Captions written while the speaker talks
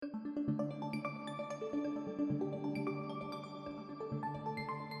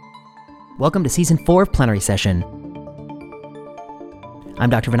Welcome to Season 4 of Plenary Session.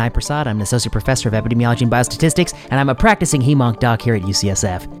 I'm Dr. Vinay Prasad. I'm an Associate Professor of Epidemiology and Biostatistics, and I'm a practicing HEMONC doc here at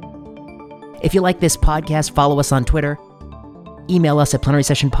UCSF. If you like this podcast, follow us on Twitter, email us at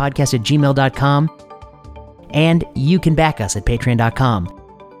plenarysessionpodcast@gmail.com, and you can back us at patreon.com.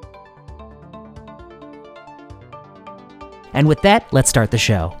 And with that, let's start the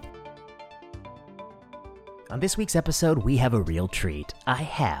show. On this week's episode, we have a real treat. I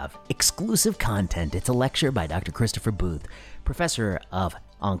have exclusive content. It's a lecture by Dr. Christopher Booth, Professor of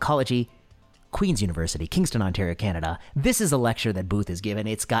Oncology, Queen's University, Kingston, Ontario, Canada. This is a lecture that Booth has given.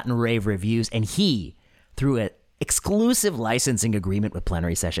 It's gotten rave reviews, and he, through an exclusive licensing agreement with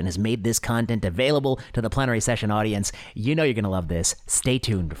Plenary Session, has made this content available to the Plenary Session audience. You know you're going to love this. Stay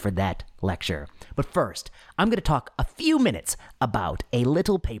tuned for that lecture. But first, I'm going to talk a few minutes about a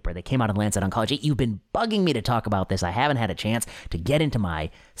little paper that came out in Lancet Oncology. You've been bugging me to talk about this. I haven't had a chance to get into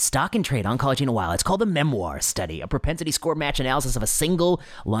my stock and trade oncology in a while. It's called the MEMOIR study, a propensity score match analysis of a single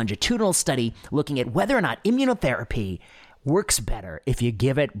longitudinal study looking at whether or not immunotherapy works better if you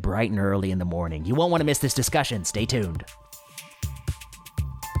give it bright and early in the morning. You won't want to miss this discussion. Stay tuned.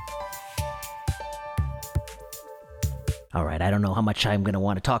 All right, I don't know how much I'm going to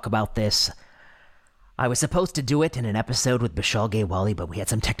want to talk about this. I was supposed to do it in an episode with Bishal Gaywali, but we had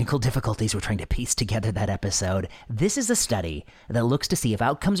some technical difficulties. We're trying to piece together that episode. This is a study that looks to see if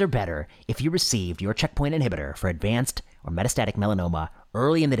outcomes are better if you received your checkpoint inhibitor for advanced or metastatic melanoma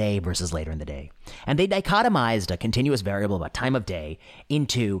early in the day versus later in the day. And they dichotomized a continuous variable about time of day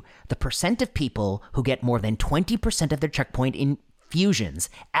into the percent of people who get more than 20% of their checkpoint infusions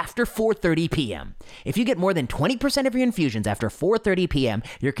after 4:30 p.m. If you get more than 20% of your infusions after 4:30 p.m.,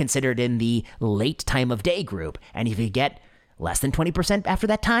 you're considered in the late time of day group. And if you get less than 20% after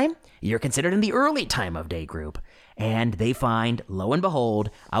that time, you're considered in the early time of day group. And they find, lo and behold,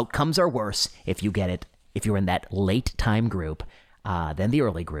 outcomes are worse if you're in that late time group than the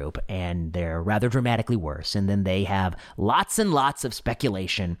early group, and they're rather dramatically worse. And then they have lots and lots of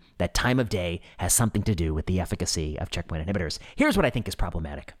speculation that time of day has something to do with the efficacy of checkpoint inhibitors. Here's what I think is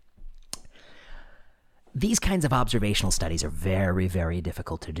problematic. These kinds of observational studies are very, very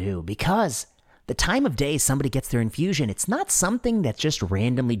difficult to do because the time of day somebody gets their infusion, it's not something that's just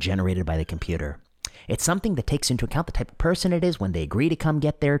randomly generated by the computer. It's something that takes into account the type of person it is when they agree to come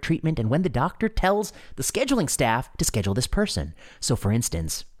get their treatment and when the doctor tells the scheduling staff to schedule this person. So for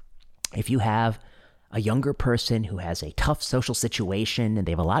instance, if you have a younger person who has a tough social situation and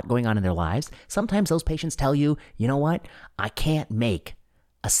they have a lot going on in their lives, sometimes those patients tell you, you know what, I can't make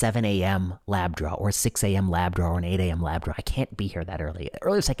a 7 a.m. lab draw or a 6 a.m. lab draw or an 8 a.m. lab draw. I can't be here that early. The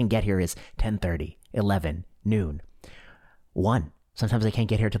earliest I can get here is 10:30, 11, noon, 1. Sometimes I can't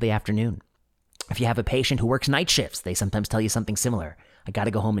get here till the afternoon. If you have a patient who works night shifts, they sometimes tell you something similar. I got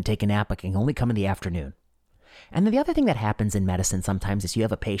to go home and take a nap. I can only come in the afternoon. And then the other thing that happens in medicine sometimes is you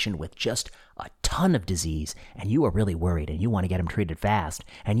have a patient with just a ton of disease and you are really worried and you want to get him treated fast.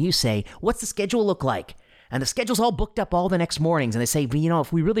 And you say, what's the schedule look like? And the schedule's all booked up all the next mornings. And they say, you know,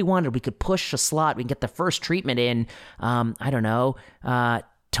 if we really wanted, we could push a slot. We can get the first treatment in,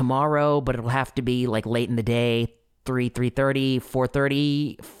 tomorrow, but it'll have to be like late in the day, 3:30,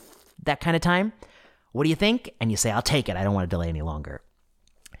 4:30, that kind of time. What do you think? And you say, I'll take it. I don't want to delay any longer.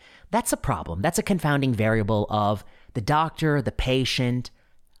 That's a problem. That's a confounding variable of the doctor, the patient,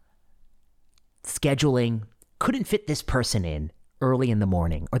 scheduling couldn't fit this person in early in the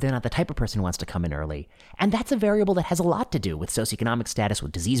morning, or they're not the type of person who wants to come in early. And that's a variable that has a lot to do with socioeconomic status,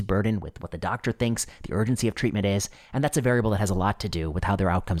 with disease burden, with what the doctor thinks the urgency of treatment is. And that's a variable that has a lot to do with how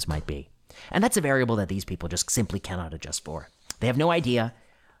their outcomes might be. And that's a variable that these people just simply cannot adjust for. They have no idea.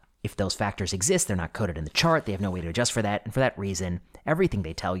 If those factors exist, they're not coded in the chart. They have no way to adjust for that. And for that reason, everything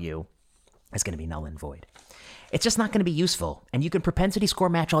they tell you is going to be null and void. It's just not going to be useful. And you can propensity score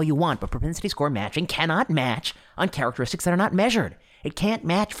match all you want, but propensity score matching cannot match on characteristics that are not measured. It can't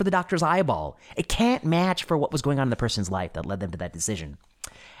match for the doctor's eyeball. It can't match for what was going on in the person's life that led them to that decision.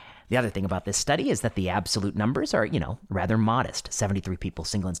 The other thing about this study is that the absolute numbers are, rather modest. 73 people,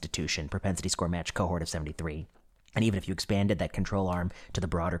 single institution, propensity score match cohort of 73. And even if you expanded that control arm to the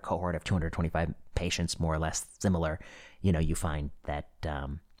broader cohort of 225 patients, more or less similar, you find that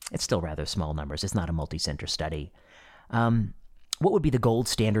it's still rather small numbers. It's not a multi-center study. What would be the gold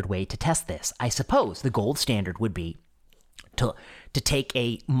standard way to test this? I suppose the gold standard would be to take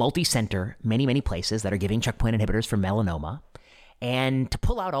a multi-center, many places that are giving checkpoint inhibitors for melanoma, and to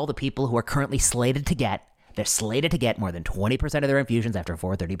pull out all the people who are currently slated to get more than 20% of their infusions after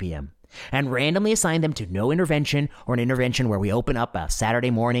 4:30 p.m. and randomly assign them to no intervention or an intervention where we open up a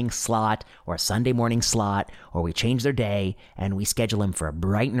Saturday morning slot or a Sunday morning slot, or we change their day and we schedule them for a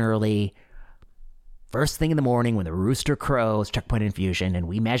bright and early first thing in the morning when the rooster crows, checkpoint infusion, and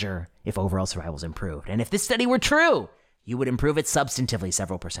we measure if overall survival is improved. And if this study were true, you would improve it substantively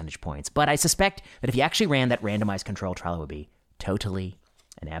several percentage points. But I suspect that if you actually ran that randomized control trial, it would be totally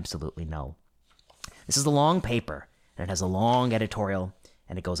and absolutely null. This is a long paper, and it has a long editorial,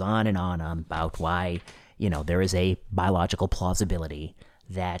 and it goes on and on about why, there is a biological plausibility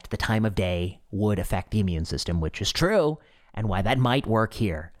that the time of day would affect the immune system, which is true, and why that might work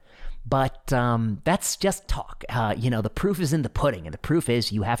here. But that's just talk. The proof is in the pudding, and the proof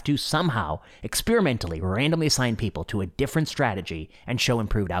is you have to somehow experimentally randomly assign people to a different strategy and show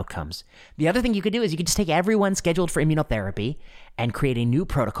improved outcomes. The other thing you could do is you could just take everyone scheduled for immunotherapy and create a new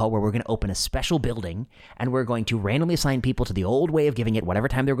protocol where we're going to open a special building and we're going to randomly assign people to the old way of giving it whatever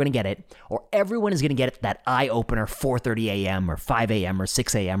time they're going to get it, or everyone is going to get it that eye-opener 4:30 a.m. or 5 a.m. or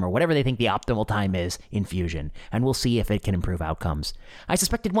 6 a.m. or whatever they think the optimal time is infusion, and we'll see if it can improve outcomes. I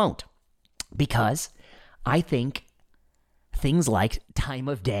suspect it won't. Because I think things like time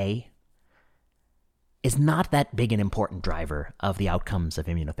of day is not that big an important driver of the outcomes of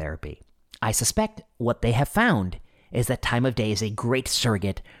immunotherapy. I suspect what they have found is that time of day is a great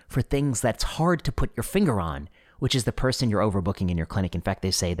surrogate for things that's hard to put your finger on, which is the person you're overbooking in your clinic. In fact,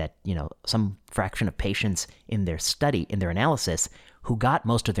 they say that, some fraction of patients in their study, in their analysis, who got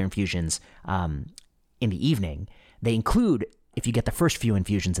most of their infusions in the evening, they include if you get the first few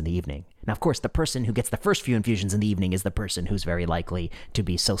infusions in the evening. Now, of course, the person who gets the first few infusions in the evening is the person who's very likely to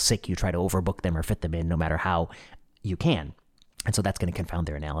be so sick you try to overbook them or fit them in no matter how you can. And so that's going to confound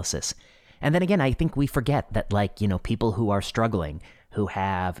their analysis. And then again, I think we forget that, people who are struggling, who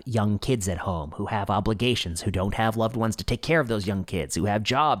have young kids at home, who have obligations, who don't have loved ones to take care of those young kids, who have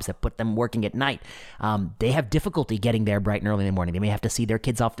jobs that put them working at night. They have difficulty getting there bright and early in the morning. They may have to see their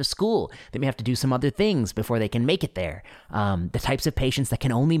kids off to school. They may have to do some other things before they can make it there. The types of patients that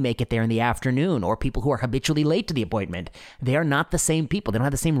can only make it there in the afternoon, or people who are habitually late to the appointment, they are not the same people. They don't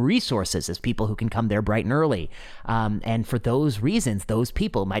have the same resources as people who can come there bright and early. And for those reasons, those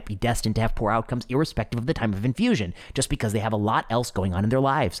people might be destined to have poor outcomes irrespective of the time of infusion, just because they have a lot else going on in their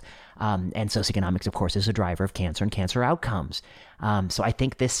lives. And socioeconomics, of course, is a driver of cancer and cancer outcomes. So I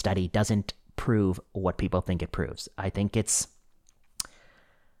think this study doesn't prove what people think it proves. I think it's,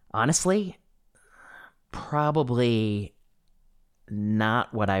 honestly, probably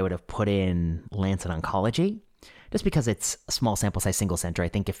not what I would have put in Lancet Oncology, just because it's a small sample size, single center. I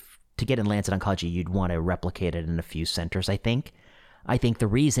think if to get in Lancet Oncology, you'd want to replicate it in a few centers, I think. I think the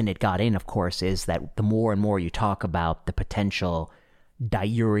reason it got in, of course, is that the more and more you talk about the potential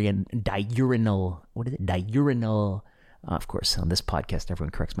diurnal, of course, on this podcast, everyone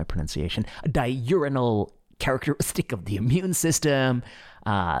corrects my pronunciation, a diurnal characteristic of the immune system,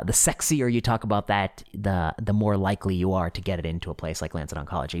 the sexier you talk about that, the more likely you are to get it into a place like Lancet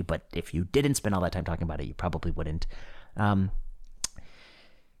Oncology. But if you didn't spend all that time talking about it, you probably wouldn't.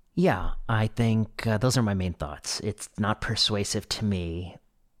 Yeah, I think those are my main thoughts. It's not persuasive to me.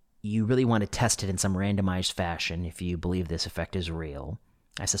 You really want to test it in some randomized fashion if you believe this effect is real.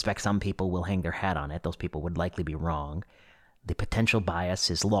 I suspect some people will hang their hat on it. Those people would likely be wrong. The potential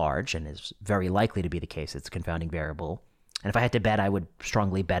bias is large and is very likely to be the case. It's a confounding variable. And if I had to bet, I would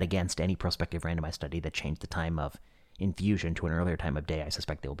strongly bet against any prospective randomized study that changed the time of infusion to an earlier time of day. I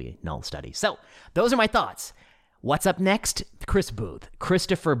suspect there will be a null study. So those are my thoughts. What's up next? Chris Booth,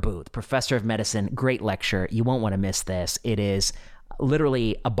 Christopher Booth, professor of medicine. Great lecture. You won't want to miss this. It is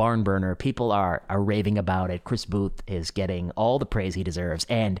literally a barn burner. People are raving about it. Chris Booth is getting all the praise he deserves.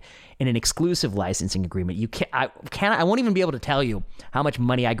 And in an exclusive licensing agreement, I won't even be able to tell you how much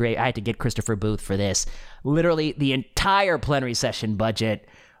money I had to get Christopher Booth for this. Literally the entire plenary session budget.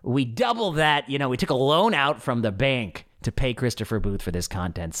 We doubled that. We took a loan out from the bank to pay Christopher Booth for this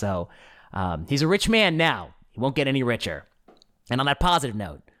content. So he's a rich man now. He won't get any richer. And on that positive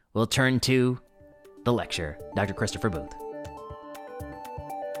note, we'll turn to the lecture. Dr. Christopher Booth.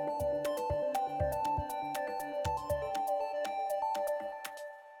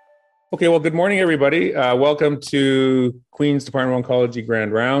 Okay, well, good morning, everybody. Welcome to Queen's Department of Oncology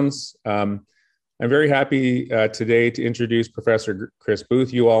Grand Rounds. I'm very happy today to introduce Professor Chris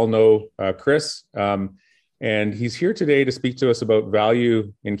Booth. You all know Chris, and he's here today to speak to us about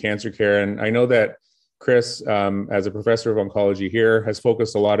value in cancer care. And I know that Chris, as a professor of oncology here, has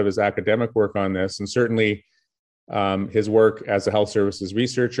focused a lot of his academic work on this, and certainly his work as a health services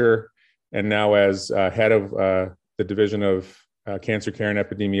researcher and now as head of the Division of Cancer Care and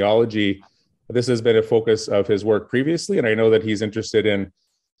Epidemiology. This has been a focus of his work previously, and I know that he's interested in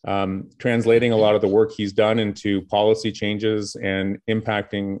translating a lot of the work he's done into policy changes and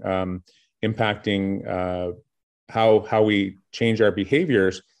impacting how we change our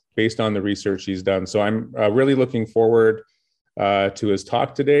behaviors based on the research he's done. So I'm really looking forward to his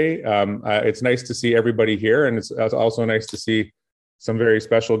talk today. It's nice to see everybody here, and it's also nice to see some very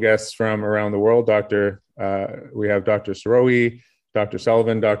special guests from around the world. We have Dr. Sirohi, Dr.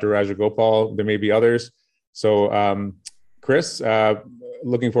 Sullivan, Dr. Rajagopal. There may be others. So, Chris,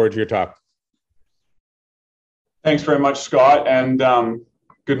 looking forward to your talk. Thanks very much, Scott, and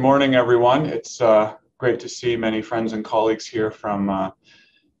good morning, everyone. It's great to see many friends and colleagues here from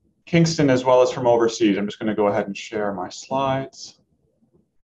Kingston as well as from overseas. I'm just going to go ahead and share my slides.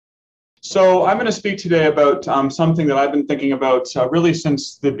 So I'm going to speak today about something that I've been thinking about really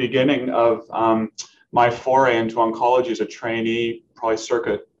since the beginning of my foray into oncology as a trainee, probably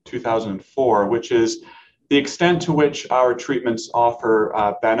circa 2004, which is the extent to which our treatments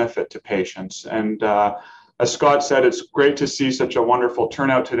offer benefit to patients. And as Scott said, it's great to see such a wonderful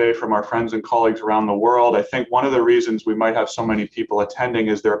turnout today from our friends and colleagues around the world. I think one of the reasons we might have so many people attending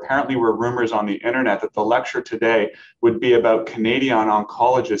is there apparently were rumors on the internet that the lecture today would be about Canadian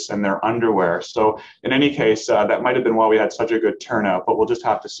oncologists and their underwear. So in any case, that might have been why we had such a good turnout, but we'll just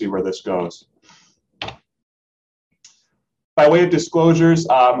have to see where this goes. By way of disclosures,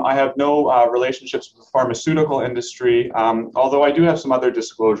 I have no relationships with the pharmaceutical industry, although I do have some other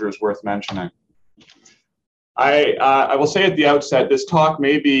disclosures worth mentioning. I will say at the outset, this talk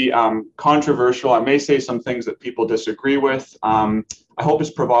may be controversial. I may say some things that people disagree with. I hope it's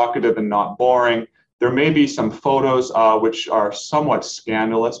provocative and not boring. There may be some photos which are somewhat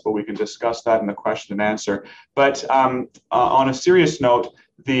scandalous, but we can discuss that in the question and answer. But on a serious note,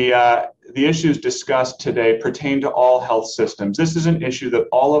 the issues discussed today pertain to all health systems. This is an issue that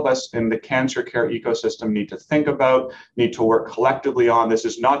all of us in the cancer care ecosystem need to think about, need to work collectively on. This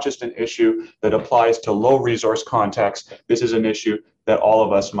is not just an issue that applies to low resource contexts. This is an issue that all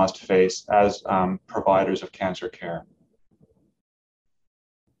of us must face as providers of cancer care.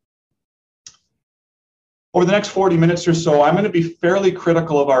 Over the next 40 minutes or so, I'm going to be fairly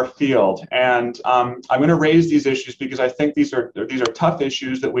critical of our field, and I'm going to raise these issues because I think these are tough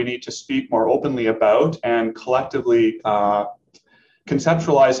issues that we need to speak more openly about and collectively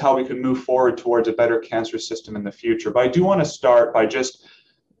conceptualize how we can move forward towards a better cancer system in the future. But I do want to start by just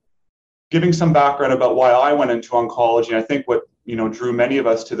giving some background about why I went into oncology, and I think what drew many of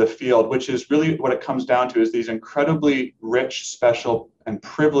us to the field, which is really what it comes down to is these incredibly rich, special, and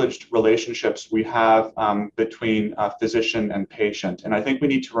privileged relationships we have between physician and patient. And I think we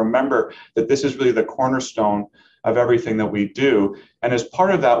need to remember that this is really the cornerstone of everything that we do. And as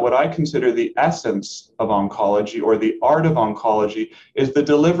part of that, what I consider the essence of oncology or the art of oncology is the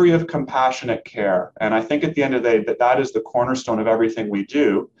delivery of compassionate care. And I think at the end of the day, that is the cornerstone of everything we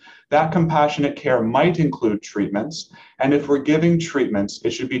do. That compassionate care might include treatments. And if we're giving treatments,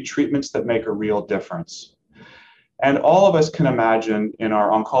 it should be treatments that make a real difference. And all of us can imagine in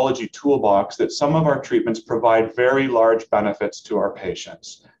our oncology toolbox that some of our treatments provide very large benefits to our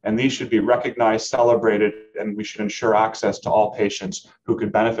patients. And these should be recognized, celebrated, and we should ensure access to all patients who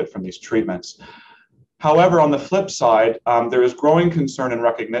could benefit from these treatments. However, on the flip side, there is growing concern and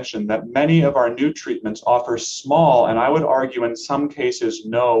recognition that many of our new treatments offer small, and I would argue in some cases,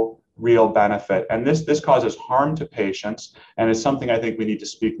 no real benefit. And this causes harm to patients, and is something I think we need to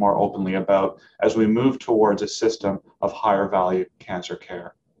speak more openly about as we move towards a system of higher value cancer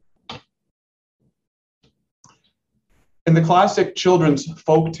care. In the classic children's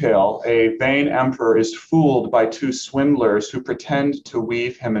folktale, a vain emperor is fooled by two swindlers who pretend to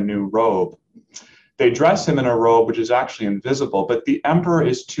weave him a new robe. They dress him in a robe which is actually invisible, but the emperor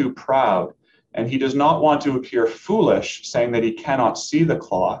is too proud, and he does not want to appear foolish, saying that he cannot see the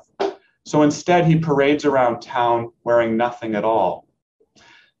cloth. So instead, he parades around town wearing nothing at all.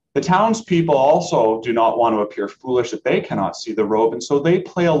 The townspeople also do not want to appear foolish that they cannot see the robe, and so they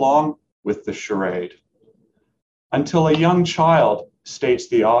play along with the charade. Until a young child states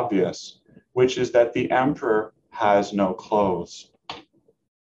the obvious, which is that the emperor has no clothes.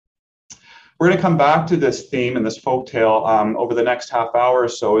 We're going to come back to this theme and this folktale over the next half hour or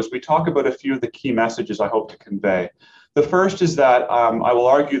so as we talk about a few of the key messages I hope to convey. The first is that I will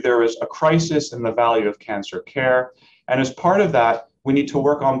argue there is a crisis in the value of cancer care. And as part of that, we need to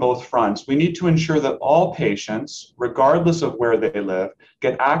work on both fronts. We need to ensure that all patients, regardless of where they live,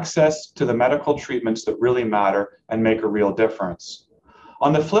 get access to the medical treatments that really matter and make a real difference.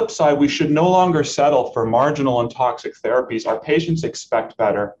 On the flip side, we should no longer settle for marginal and toxic therapies. Our patients expect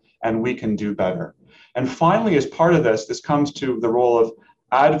better, and we can do better. And finally, as part of this comes to the role of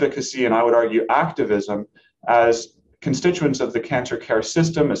advocacy, and I would argue activism, as constituents of the cancer care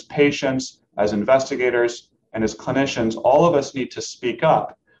system, as patients, as investigators, and as clinicians. All of us need to speak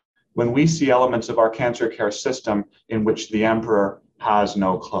up when we see elements of our cancer care system in which the emperor has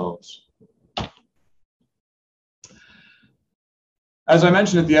no close. As I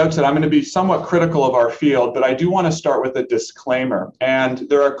mentioned at the outset, I'm going to be somewhat critical of our field, but I do want to start with a disclaimer. And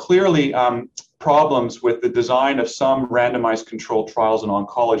there are clearly problems with the design of some randomized controlled trials in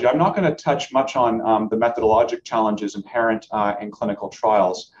oncology. I'm not going to touch much on the methodologic challenges inherent in clinical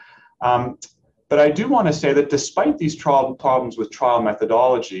trials. But I do want to say that despite these problems with trial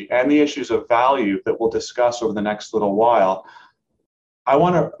methodology and the issues of value that we'll discuss over the next little while, I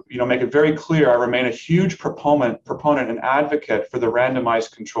want to make it very clear I remain a huge proponent and advocate for the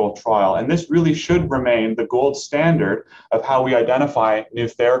randomized controlled trial. And this really should remain the gold standard of how we identify new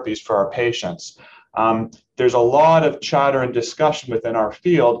therapies for our patients. There's a lot of chatter and discussion within our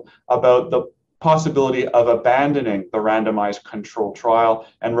field about the possibility of abandoning the randomized controlled trial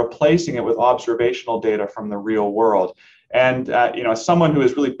and replacing it with observational data from the real world. And as someone who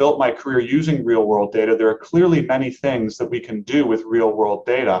has really built my career using real world data, there are clearly many things that we can do with real world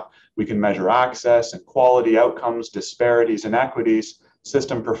data. We can measure access and quality outcomes, disparities, inequities,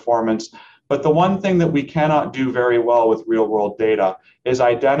 system performance. But the one thing that we cannot do very well with real world data is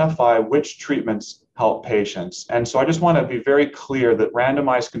identify which treatments help patients. And so I just want to be very clear that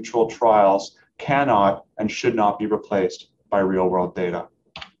randomized controlled trials cannot and should not be replaced by real world data.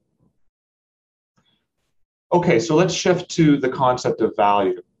 Okay, so let's shift to the concept of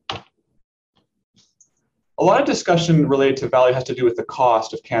value. A lot of discussion related to value has to do with the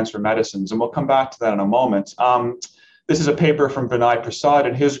cost of cancer medicines, and we'll come back to that in a moment. This is a paper from Vinay Prasad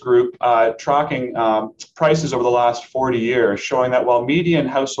and his group tracking prices over the last 40 years, showing that while median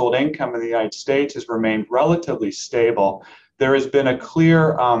household income in the United States has remained relatively stable, there has been a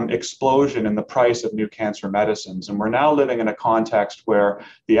clear explosion in the price of new cancer medicines. And we're now living in a context where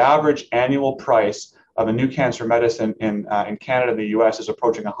the average annual price of a new cancer medicine in Canada and the US is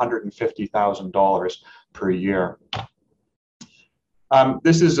approaching $150,000 per year.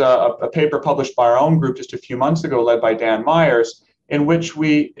 This is a paper published by our own group just a few months ago, led by Dan Myers, in which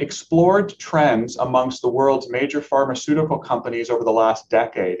we explored trends amongst the world's major pharmaceutical companies over the last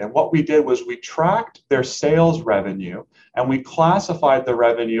decade. And what we did was we tracked their sales revenue, and we classified the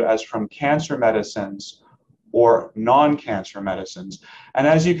revenue as from cancer medicines or non-cancer medicines. And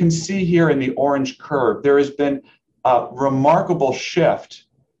as you can see here in the orange curve, there has been a remarkable shift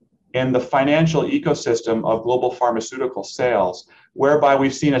in the financial ecosystem of global pharmaceutical sales, whereby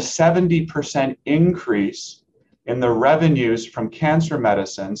we've seen a 70% increase in the revenues from cancer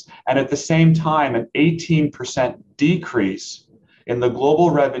medicines, and at the same time, an 18% decrease in the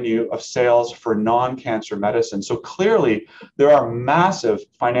global revenue of sales for non-cancer medicine. So clearly, there are massive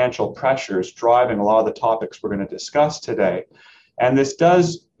financial pressures driving a lot of the topics we're going to discuss today. And this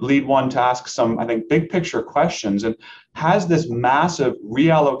does lead one to ask some, I think, big picture questions. And has this massive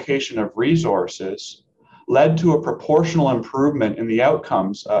reallocation of resources led to a proportional improvement in the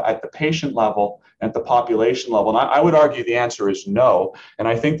outcomes at the patient level and at the population level? And I would argue the answer is no. And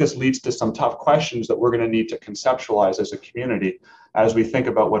I think this leads to some tough questions that we're going to need to conceptualize as a community as we think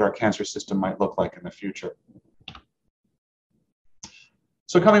about what our cancer system might look like in the future.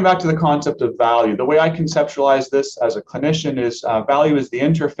 So coming back to the concept of value, the way I conceptualize this as a clinician is value is the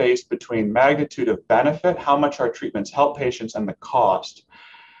interface between magnitude of benefit, how much our treatments help patients, and the cost.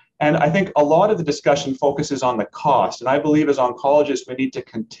 And I think a lot of the discussion focuses on the cost. And I believe as oncologists, we need to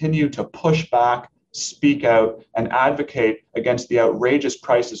continue to push back, speak out, and advocate against the outrageous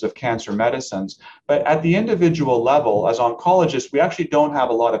prices of cancer medicines. But at the individual level, as oncologists, we actually don't have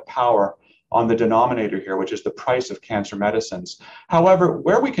a lot of power on the denominator here, which is the price of cancer medicines. However,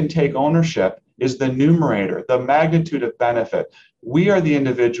 where we can take ownership is the numerator, the magnitude of benefit. We are the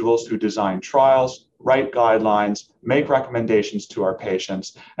individuals who design trials, write guidelines, make recommendations to our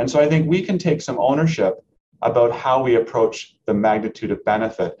patients. And so I think we can take some ownership about how we approach the magnitude of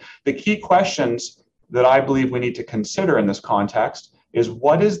benefit. The key questions that I believe we need to consider in this context is,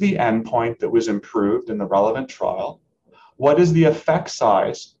 what is the endpoint that was improved in the relevant trial? What is the effect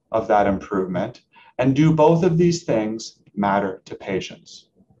size of that improvement? And do both of these things matter to patients?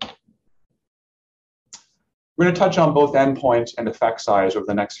 We're going to touch on both endpoint and effect size over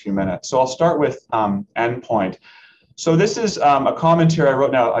the next few minutes. So I'll start with endpoint. So this is a commentary I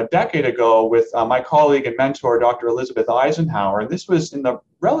wrote now a decade ago with my colleague and mentor, Dr. Elizabeth Eisenhower. And this was in the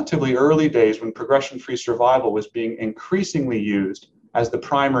relatively early days when progression-free survival was being increasingly used as the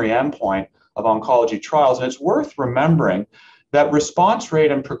primary endpoint of oncology trials. And it's worth remembering that response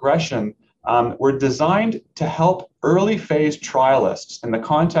rate and progression were designed to help early phase trialists in the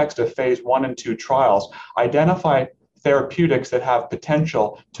context of phase 1 and 2 trials identify therapeutics that have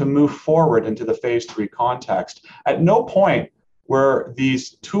potential to move forward into the phase 3 context. At no point were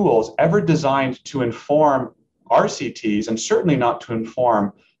these tools ever designed to inform RCTs and certainly not to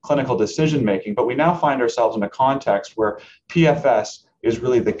inform clinical decision making, but we now find ourselves in a context where PFS is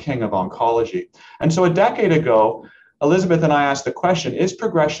really the king of oncology. And so a decade ago, Elizabeth and I asked the question, is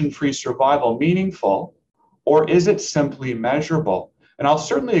progression-free survival meaningful, or is it simply measurable? And I'll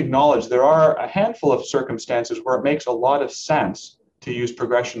certainly acknowledge there are a handful of circumstances where it makes a lot of sense to use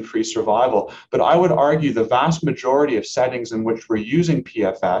progression-free survival, but I would argue the vast majority of settings in which we're using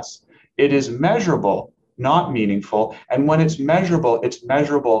PFS, it is measurable, not meaningful, and when it's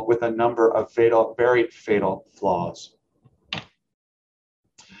measurable with a number of very fatal flaws.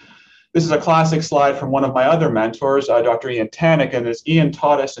 This is a classic slide from one of my other mentors, Dr. Ian Tannock, and as Ian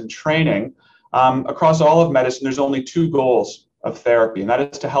taught us in training, across all of medicine, there's only two goals of therapy, and that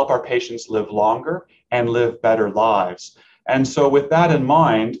is to help our patients live longer and live better lives. And so with that in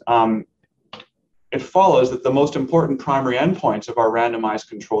mind, it follows that the most important primary endpoints of our randomized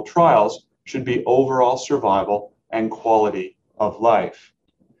controlled trials should be overall survival and quality of life.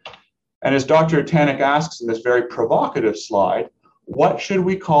 And as Dr. Tannock asks in this very provocative slide, what should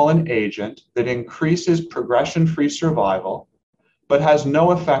we call an agent that increases progression-free survival but has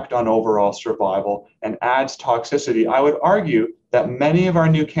no effect on overall survival and adds toxicity? I would argue that many of our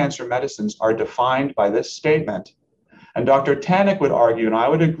new cancer medicines are defined by this statement. And Dr. Tannock would argue, and I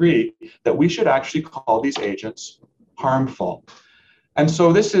would agree, that we should actually call these agents harmful. And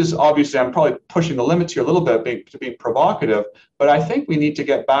so this is obviously, I'm probably pushing the limits here a little bit to being provocative, but I think we need to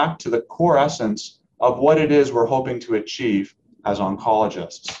get back to the core essence of what it is we're hoping to achieve as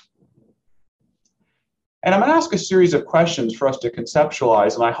oncologists. And I'm going to ask a series of questions for us to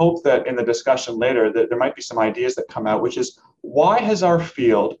conceptualize, and I hope that in the discussion later that there might be some ideas that come out, which is, why has our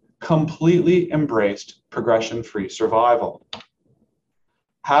field completely embraced progression-free survival?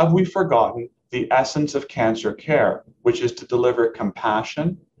 Have we forgotten the essence of cancer care, which is to deliver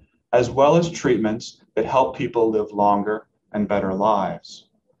compassion as well as treatments that help people live longer and better lives?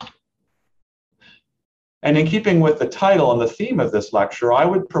 And in keeping with the title and the theme of this lecture, I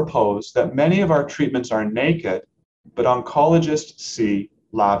would propose that many of our treatments are naked, but oncologists see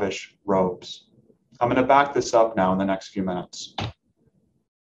lavish robes. I'm going to back this up now in the next few minutes.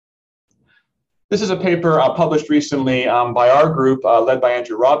 This is a paper published recently by our group, led by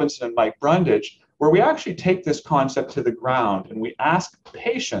Andrew Robinson and Mike Brundage, where we actually take this concept to the ground and we ask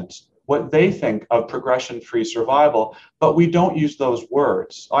patients what they think of progression-free survival, but we don't use those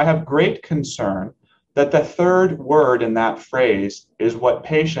words. I have great concern that the third word in that phrase is what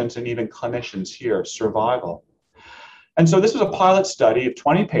patients and even clinicians hear: survival. And so this was a pilot study of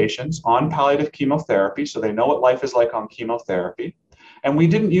 20 patients on palliative chemotherapy, so they know what life is like on chemotherapy. And we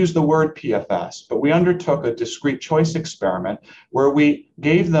didn't use the word PFS, but we undertook a discrete choice experiment where we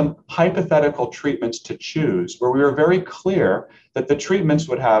gave them hypothetical treatments to choose, where we were very clear that the treatments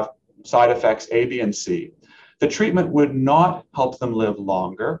would have side effects A, B, and C. The treatment would not help them live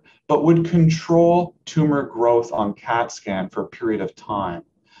longer, but would control tumor growth on CAT scan for a period of time.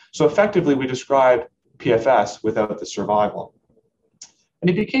 So effectively, we described PFS without the survival. And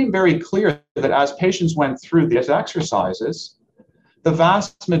it became very clear that as patients went through these exercises, the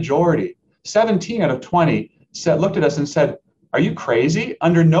vast majority, 17 out of 20, looked at us and said, "Are you crazy?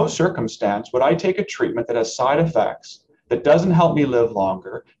 Under no circumstance would I take a treatment that has side effects, that doesn't help me live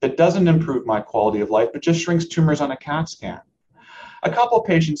longer, that doesn't improve my quality of life, but just shrinks tumors on a CAT scan." A couple of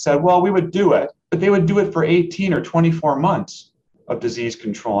patients said, well, we would do it, but they would do it for 18 or 24 months of disease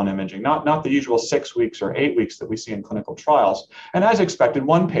control and imaging, not the usual 6 weeks or 8 weeks that we see in clinical trials. And as expected,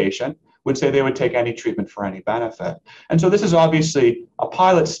 one patient would say they would take any treatment for any benefit. And so this is obviously a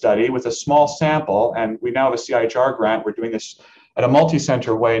pilot study with a small sample, and we now have a CIHR grant. We're doing this at a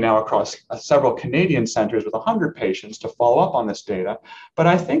multi-center way now across several Canadian centers with 100 patients to follow up on this data. But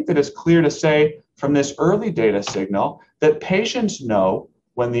I think that it's clear to say from this early data signal that patients know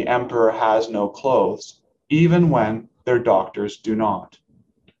when the emperor has no clothes, even when their doctors do not.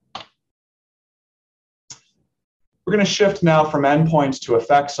 We're going to shift now from endpoints to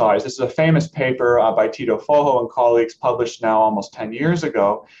effect size. This is a famous paper by Tito Fojo and colleagues published now almost 10 years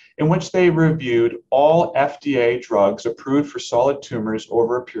ago, in which they reviewed all FDA drugs approved for solid tumors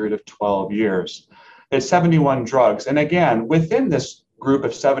over a period of 12 years. There's 71 drugs. And again, within this group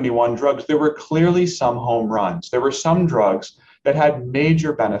of 71 drugs, there were clearly some home runs. There were some drugs that had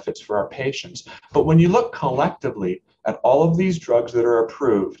major benefits for our patients. But when you look collectively at all of these drugs that are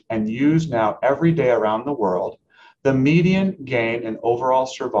approved and used now every day around the world, the median gain in overall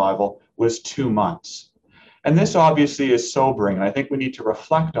survival was 2 months. And this obviously is sobering, and I think we need to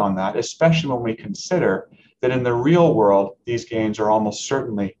reflect on that, especially when we consider that in the real world, these gains are almost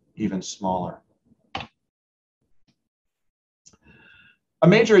certainly even smaller. A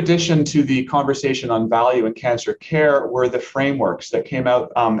major addition to the conversation on value in cancer care were the frameworks that came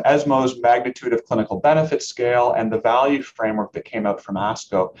out, ESMO's magnitude of clinical benefit scale and the value framework that came out from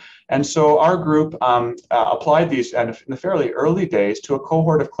ASCO. And so our group applied these in the fairly early days to a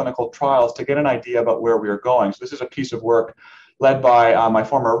cohort of clinical trials to get an idea about where we were going. So this is a piece of work led by my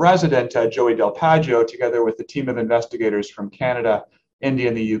former resident, Joey Del Paggio, together with a team of investigators from Canada, India,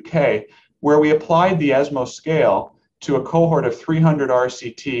 and the UK, where we applied the ESMO scale to a cohort of 300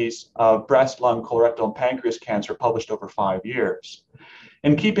 RCTs of breast, lung, colorectal, and pancreas cancer published over 5 years.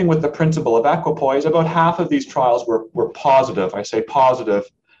 In keeping with the principle of equipoise, about half of these trials were positive. I say positive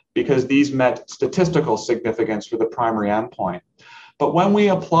because these met statistical significance for the primary endpoint. But when we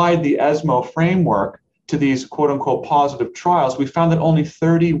applied the ESMO framework to these quote-unquote positive trials, we found that only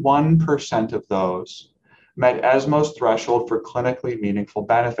 31% of those met ESMO's threshold for clinically meaningful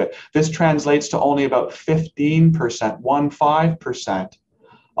benefit. This translates to only about 15%, 15%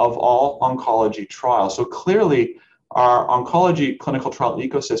 of all oncology trials. So clearly, our oncology clinical trial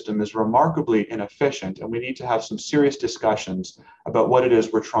ecosystem is remarkably inefficient, and we need to have some serious discussions about what it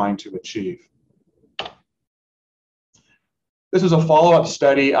is we're trying to achieve. This is a follow-up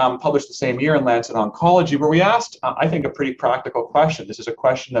study published the same year in Lancet Oncology, where we asked, I think, a pretty practical question. This is a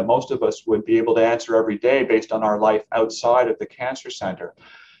question that most of us would be able to answer every day based on our life outside of the cancer center.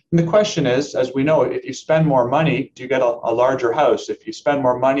 And the question is, as we know, if you spend more money, do you get a larger house? If you spend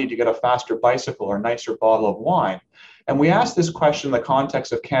more money, do you get a faster bicycle or a nicer bottle of wine? And we asked this question in the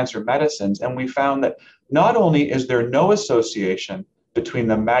context of cancer medicines, and we found that not only is there no association between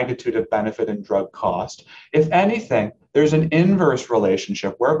the magnitude of benefit and drug cost, if anything, there's an inverse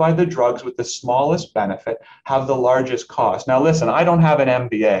relationship whereby the drugs with the smallest benefit have the largest cost. Now, listen, I don't have an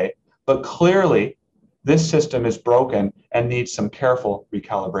MBA, but clearly this system is broken and needs some careful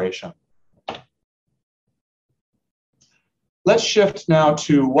recalibration. Let's shift now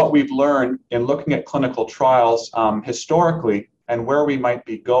to what we've learned in looking at clinical trials historically and where we might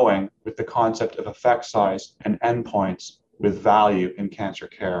be going with the concept of effect size and endpoints with value in cancer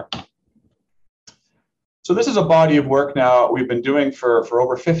care. So this is a body of work now we've been doing for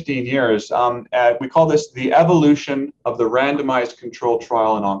over 15 years. We call this the evolution of the randomized controlled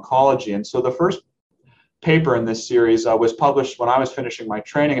trial in oncology. And so the first paper in this series was published when I was finishing my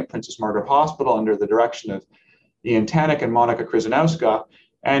training at Princess Margaret Hospital under the direction of Ian Tannock and Monica Krzyzanowska.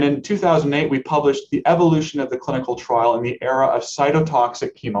 And in 2008, we published the evolution of the clinical trial in the era of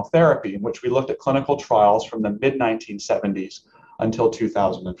cytotoxic chemotherapy, in which we looked at clinical trials from the mid-1970s until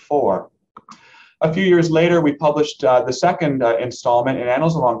 2004. A few years later, we published the second installment in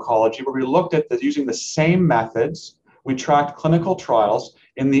Annals of Oncology, where we looked at using the same methods. We tracked clinical trials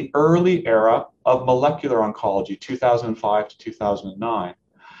in the early era of molecular oncology, 2005 to 2009.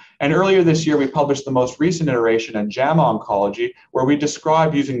 And earlier this year, we published the most recent iteration in JAMA Oncology, where we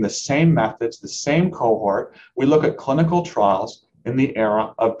describe using the same methods, the same cohort. We look at clinical trials in the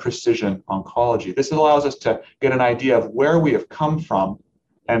era of precision oncology. This allows us to get an idea of where we have come from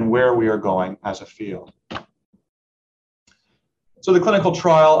and where we are going as a field. So the clinical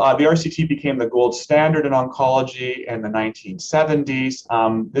trial, the RCT became the gold standard in oncology in the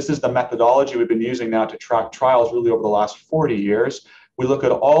 1970s. This is the methodology we've been using now to track trials really over the last 40 years. We look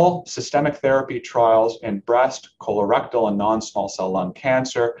at all systemic therapy trials in breast, colorectal, and non-small cell lung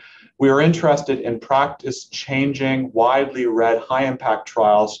cancer. We are interested in practice-changing, widely read, high-impact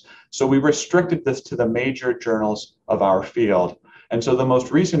trials, so we restricted this to the major journals of our field. And so the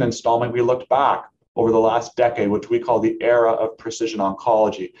most recent installment, we looked back over the last decade, which we call the era of precision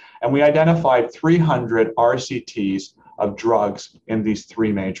oncology. And we identified 300 RCTs of drugs in these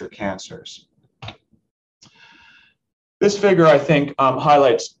three major cancers. This figure, I think,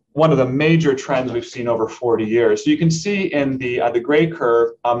 highlights one of the major trends we've seen over 40 years. So you can see in the gray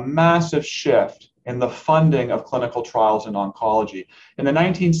curve a massive shift in the funding of clinical trials in oncology. In the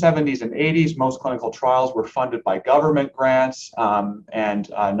 1970s and 80s, most clinical trials were funded by government grants and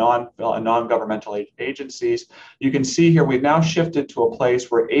non-governmental agencies. You can see here we've now shifted to a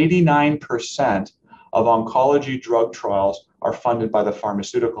place where 89% of oncology drug trials are funded by the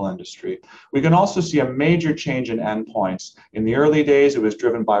pharmaceutical industry. We can also see a major change in endpoints. In the early days, it was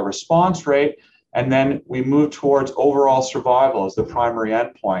driven by response rate, and then we moved towards overall survival as the primary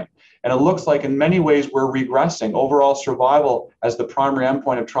endpoint. And it looks like in many ways we're regressing. Overall survival as the primary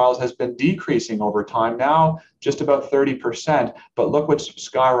endpoint of trials has been decreasing over time, now just about 30%. But look what's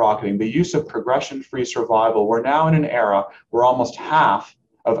skyrocketing, the use of progression-free survival. We're now in an era where almost half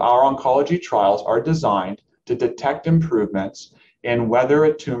of our oncology trials are designed to detect improvements in whether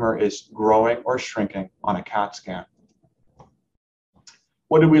a tumor is growing or shrinking on a CAT scan.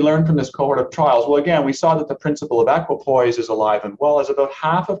 What did we learn from this cohort of trials? Well, again, we saw that the principle of equipoise is alive and well, as about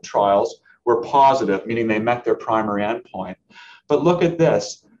half of trials were positive, meaning they met their primary endpoint. But look at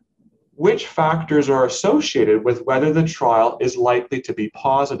this. Which factors are associated with whether the trial is likely to be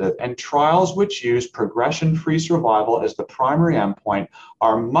positive? And trials which use progression-free survival as the primary endpoint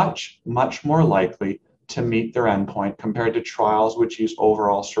are much, much more likely to meet their endpoint compared to trials which use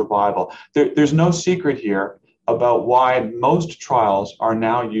overall survival. There's no secret here about why most trials are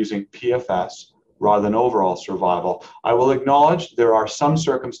now using PFS rather than overall survival. I will acknowledge there are some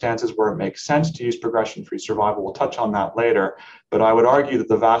circumstances where it makes sense to use progression-free survival. We'll touch on that later, but I would argue that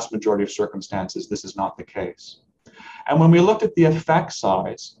the vast majority of circumstances, this is not the case. And when we looked at the effect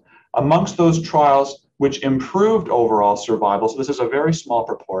size, amongst those trials which improved overall survival, so this is a very small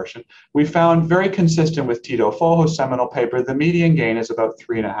proportion, we found very consistent with Tito Fojo's seminal paper, the median gain is about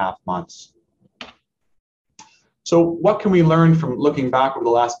 3.5 months. So what can we learn from looking back over the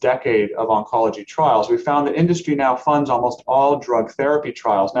last decade of oncology trials? We found that industry now funds almost all drug therapy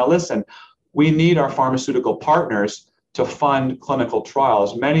trials. Now listen, we need our pharmaceutical partners to fund clinical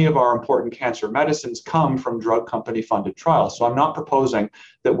trials. Many of our important cancer medicines come from drug company funded trials. So I'm not proposing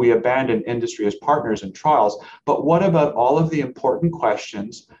that we abandon industry as partners in trials, but what about all of the important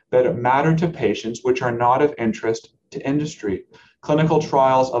questions that matter to patients which are not of interest to industry? Clinical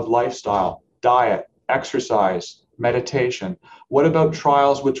trials of lifestyle, diet, exercise, meditation. What about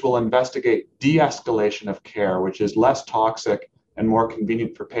trials which will investigate de-escalation of care, which is less toxic and more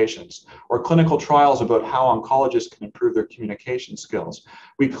convenient for patients? Or clinical trials about how oncologists can improve their communication skills?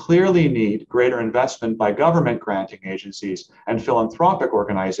 We clearly need greater investment by government granting agencies and philanthropic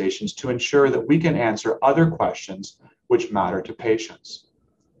organizations to ensure that we can answer other questions which matter to patients.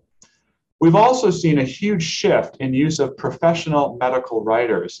 We've also seen a huge shift in use of professional medical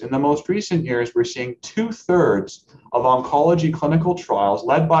writers. In the most recent years, we're seeing 2/3 of oncology clinical trials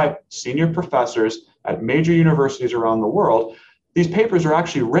led by senior professors at major universities around the world. These papers are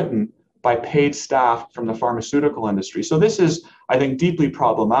actually written by paid staff from the pharmaceutical industry. So this is, I think, deeply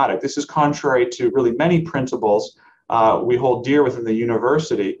problematic. This is contrary to really many principles we hold dear within the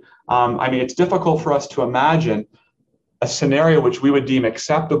university. I mean, it's difficult for us to imagine a scenario which we would deem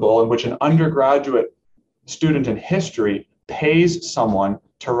acceptable in which an undergraduate student in history pays someone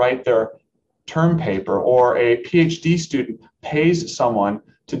to write their term paper, or a PhD student pays someone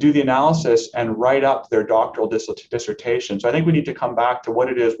to do the analysis and write up their doctoral dissertation. So I think we need to come back to what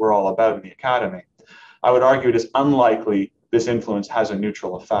it is we're all about in the academy. I would argue it is unlikely this influence has a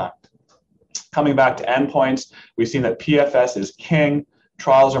neutral effect. Coming back to endpoints, we've seen that PFS is king.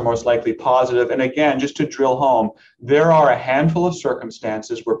 Trials are most likely positive. And again, just to drill home, there are a handful of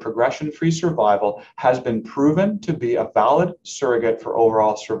circumstances where progression-free survival has been proven to be a valid surrogate for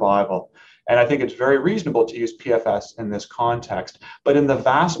overall survival. And I think it's very reasonable to use PFS in this context. But in the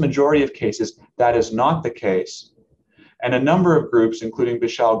vast majority of cases, that is not the case. And a number of groups, including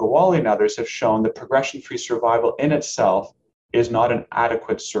Vishal Gawali and others, have shown that progression-free survival in itself is not an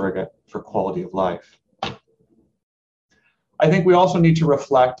adequate surrogate for quality of life. I think we also need to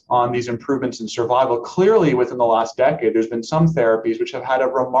reflect on these improvements in survival. Clearly, within the last decade, there's been some therapies which have had a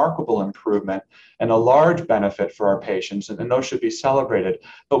remarkable improvement and a large benefit for our patients, and those should be celebrated.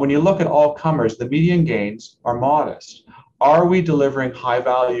 But when you look at all comers, the median gains are modest. Are we delivering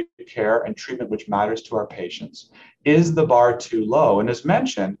high-value care and treatment which matters to our patients? Is the bar too low? And as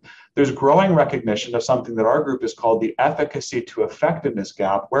mentioned, there's growing recognition of something that our group has called the efficacy to effectiveness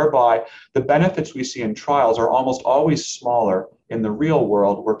gap, whereby the benefits we see in trials are almost always smaller in the real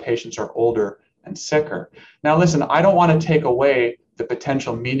world where patients are older and sicker. Now, listen, I don't want to take away the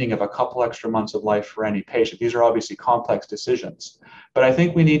potential meaning of a couple extra months of life for any patient. These are obviously complex decisions. But I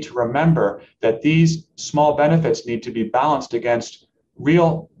think we need to remember that these small benefits need to be balanced against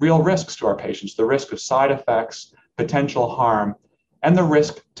real risks to our patients, the risk of side effects, potential harm, and the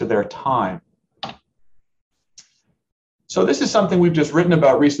risk to their time. So this is something we've just written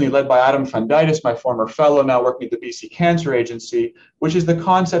about recently, led by Adam Funditis, my former fellow, now working at the BC Cancer Agency, which is the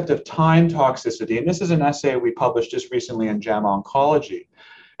concept of time toxicity. And this is an essay we published just recently in JAMA Oncology.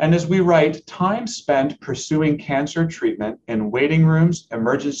 And as we write, time spent pursuing cancer treatment in waiting rooms,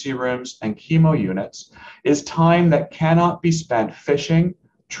 emergency rooms, and chemo units is time that cannot be spent fishing,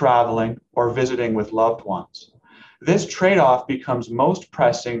 traveling, or visiting with loved ones. This trade-off becomes most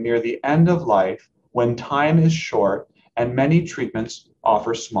pressing near the end of life when time is short and many treatments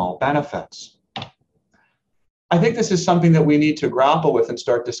offer small benefits. I think this is something that we need to grapple with and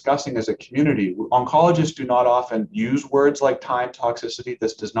start discussing as a community. Oncologists do not often use words like time toxicity.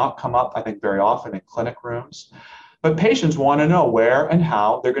 This does not come up, I think, very often in clinic rooms. But patients want to know where and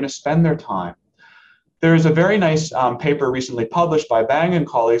how they're going to spend their time. There's a very nice paper recently published by Bang and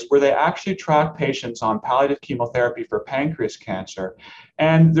colleagues where they actually track patients on palliative chemotherapy for pancreas cancer.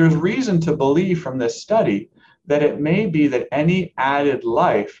 And there's reason to believe from this study that it may be that any added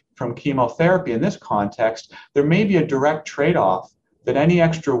life from chemotherapy in this context, there may be a direct trade-off, that any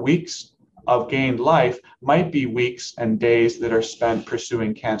extra weeks of gained life might be weeks and days that are spent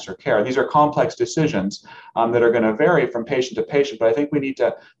pursuing cancer care. These are complex decisions that are going to vary from patient to patient, but I think we need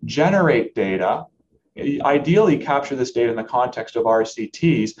to generate data, ideally capture this data in the context of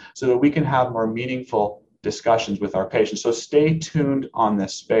RCTs so that we can have more meaningful discussions with our patients. So stay tuned on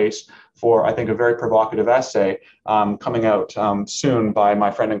this space for, I think, a very provocative essay coming out soon by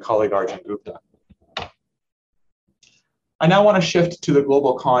my friend and colleague Arjun Gupta. I now want to shift to the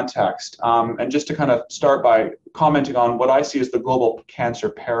global context and just to kind of start by commenting on what I see as the global cancer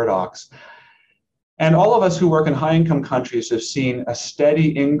paradox. And all of us who work in high-income countries have seen a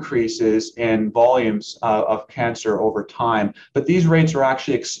steady increases in volumes of cancer over time, but these rates are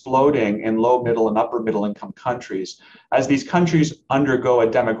actually exploding in low, middle, and upper middle income countries. As these countries undergo a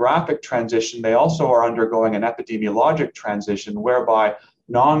demographic transition, they also are undergoing an epidemiologic transition whereby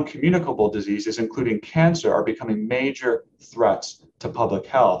non-communicable diseases, including cancer, are becoming major threats to public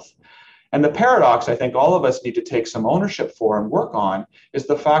health. And the paradox I think all of us need to take some ownership for and work on is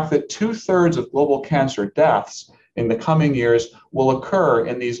the fact that 2/3 of global cancer deaths in the coming years will occur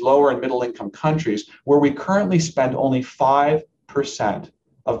in these lower and middle income countries where we currently spend only 5%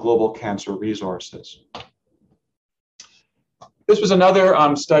 of global cancer resources. This was another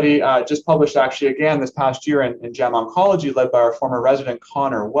study just published actually again this past year in JAM Oncology, led by our former resident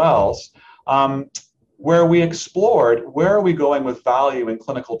Connor Wells, where we explored where are we going with value in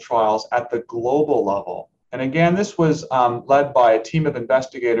clinical trials at the global level. And again, this was led by a team of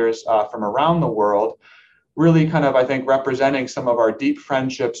investigators from around the world, really kind of, I think, representing some of our deep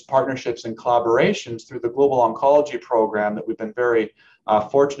friendships, partnerships, and collaborations through the Global Oncology Program that we've been very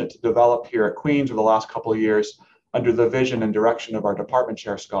fortunate to develop here at Queen's over the last couple of years under the vision and direction of our department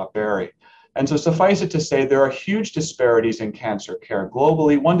chair, Scott Barry. And so suffice it to say, there are huge disparities in cancer care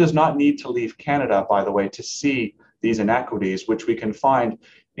globally. One does not need to leave Canada, by the way, to see these inequities, which we can find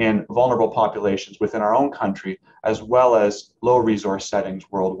in vulnerable populations within our own country, as well as low resource settings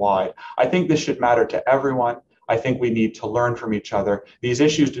worldwide. I think this should matter to everyone. I think we need to learn from each other. These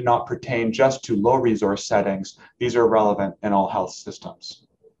issues do not pertain just to low resource settings. These are relevant in all health systems.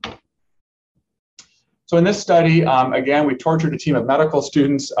 So in this study, again, we tortured a team of medical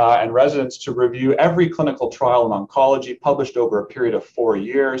students and residents to review every clinical trial in oncology published over a period of 4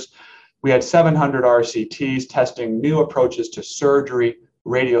 years. We had 700 RCTs testing new approaches to surgery,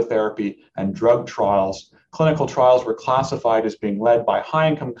 radiotherapy, and drug trials. Clinical trials were classified as being led by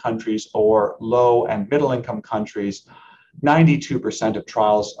high-income countries or low and middle-income countries. 92% of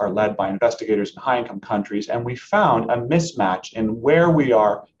trials are led by investigators in high-income countries, and we found a mismatch in where we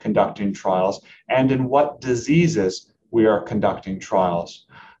are conducting trials and in what diseases we are conducting trials.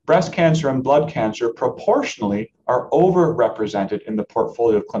 Breast cancer and blood cancer proportionally are overrepresented in the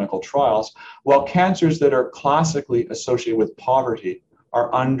portfolio of clinical trials, while cancers that are classically associated with poverty are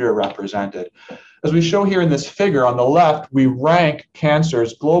underrepresented. As we show here in this figure on the left, we rank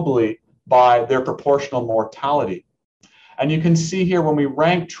cancers globally by their proportional mortality. And you can see here when we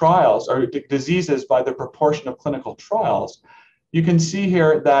rank trials or diseases by the proportion of clinical trials, you can see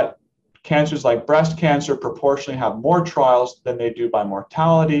here that cancers like breast cancer proportionally have more trials than they do by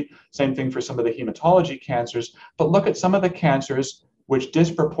mortality. Same thing for some of the hematology cancers. But look at some of the cancers which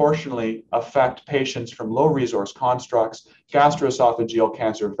disproportionately affect patients from low resource constructs. Gastroesophageal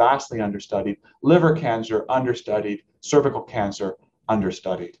cancer, vastly understudied. Liver cancer, understudied. Cervical cancer,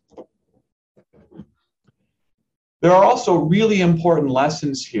 understudied. There are also really important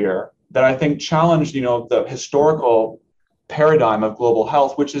lessons here that I think challenge, the historical paradigm of global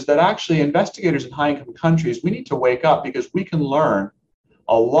health, which is that actually investigators in high-income countries, we need to wake up because we can learn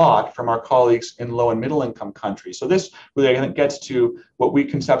a lot from our colleagues in low and middle-income countries. So this really, I think, gets to what we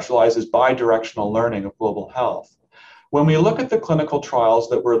conceptualize as bi-directional learning of global health. When we look at the clinical trials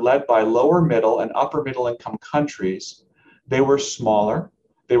that were led by lower middle and upper middle-income countries, they were smaller,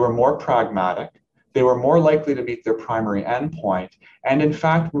 they were more pragmatic, they were more likely to meet their primary endpoint. And in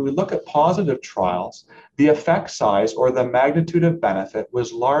fact, when we look at positive trials, the effect size or the magnitude of benefit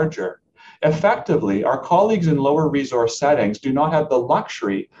was larger. Effectively, our colleagues in lower resource settings do not have the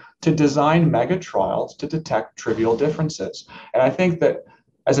luxury to design mega trials to detect trivial differences. And I think that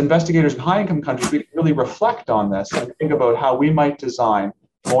as investigators in high-income countries, we can really reflect on this and think about how we might design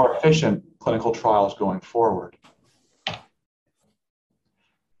more efficient clinical trials going forward.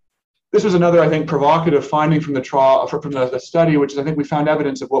 This was another, I think, provocative finding from the trial, from the study, which is I think we found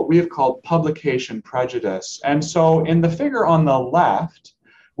evidence of what we have called publication prejudice. And so in the figure on the left,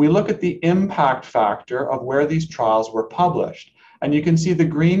 we look at the impact factor of where these trials were published. And you can see the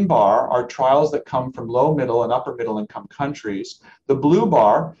green bar are trials that come from low, middle, and upper middle income countries. The blue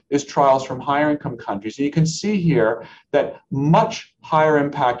bar is trials from higher income countries. And you can see here that much higher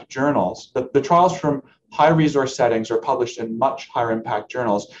impact journals, the trials from high resource settings are published in much higher impact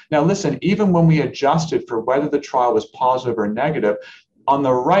journals. Now listen, even when we adjusted for whether the trial was positive or negative, on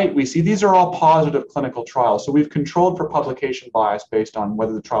the right, we see these are all positive clinical trials. So we've controlled for publication bias based on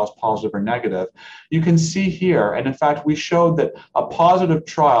whether the trial is positive or negative. You can see here, and in fact, we showed that a positive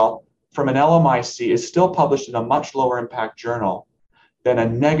trial from an LMIC is still published in a much lower impact journal than a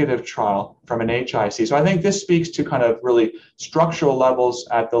negative trial from an HIC. So I think this speaks to kind of really structural levels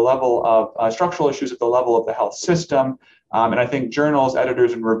at the level of structural issues at the level of the health system. And I think journals,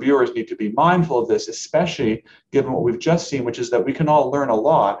 editors, and reviewers need to be mindful of this, especially given what we've just seen, which is that we can all learn a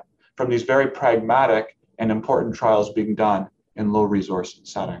lot from these very pragmatic and important trials being done in low resource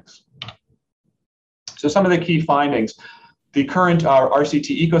settings. So some of the key findings. The current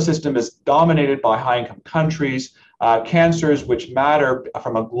RCT ecosystem is dominated by high-income countries. Cancers which matter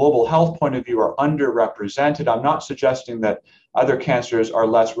from a global health point of view are underrepresented. I'm not suggesting that other cancers are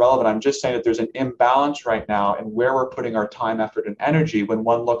less relevant. I'm just saying that there's an imbalance right now in where we're putting our time, effort, and energy when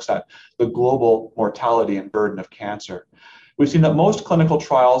one looks at the global mortality and burden of cancer. We've seen that most clinical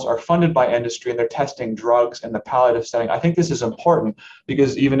trials are funded by industry and they're testing drugs in the palliative setting. I think this is important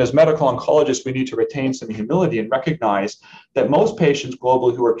because even as medical oncologists, we need to retain some humility and recognize that most patients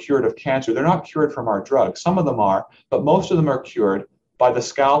globally who are cured of cancer, they're not cured from our drugs. Some of them are, but most of them are cured by the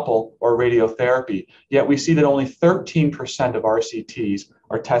scalpel or radiotherapy. Yet we see that only 13% of RCTs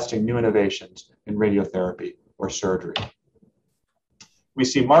are testing new innovations in radiotherapy or surgery. We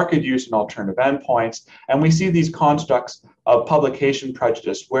see market use in alternative endpoints, and we see these constructs of publication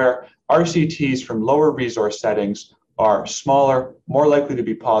prejudice where RCTs from lower resource settings are smaller, more likely to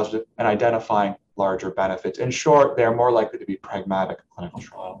be positive, and identifying larger benefits. In short, they are more likely to be pragmatic clinical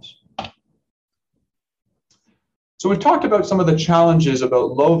trials. So we've talked about some of the challenges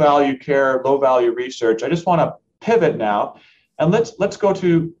about low-value care, low-value research. I just want to pivot now, and let's go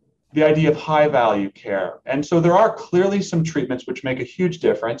to the idea of high-value care. And so there are clearly some treatments which make a huge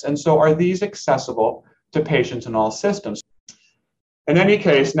difference, and so are these accessible to patients in all systems? In any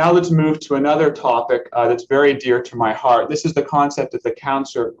case, now let's move to another topic that's very dear to my heart. This is the concept of the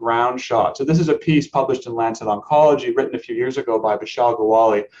cancer ground shot. So this is a piece published in Lancet Oncology, written a few years ago by Vishal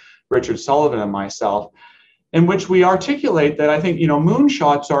Gawali, Richard Sullivan, and myself, in which we articulate that I think,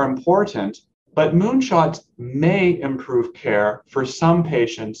 moonshots are important, but moonshots may improve care for some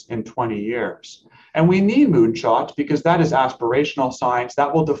patients in 20 years. And we need moonshots because that is aspirational science.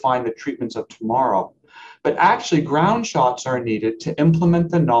 That will define the treatments of tomorrow. But actually, ground shots are needed to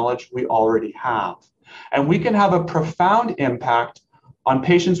implement the knowledge we already have. And we can have a profound impact on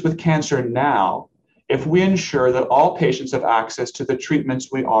patients with cancer now if we ensure that all patients have access to the treatments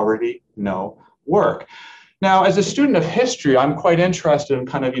we already know work. Now, as a student of history, I'm quite interested in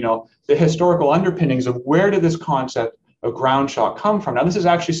kind of, the historical underpinnings of where did this concept of ground shot come from? Now, this is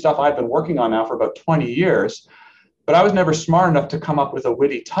actually stuff I've been working on now for about 20 years, but I was never smart enough to come up with a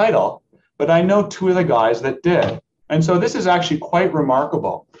witty title, but I know two of the guys that did. And so this is actually quite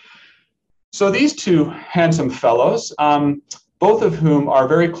remarkable. So these two handsome fellows, both of whom are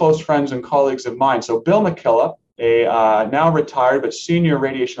very close friends and colleagues of mine. So Bill McKillop, a now retired but senior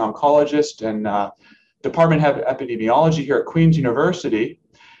radiation oncologist and Department Head of Epidemiology here at Queen's University,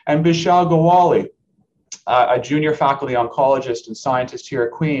 and Vishal Gawali, a junior faculty oncologist and scientist here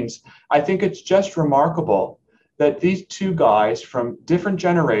at Queen's. I think it's just remarkable that these two guys from different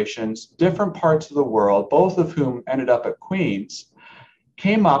generations, different parts of the world, both of whom ended up at Queen's,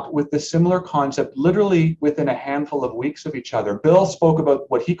 came up with the similar concept literally within a handful of weeks of each other. Bill spoke about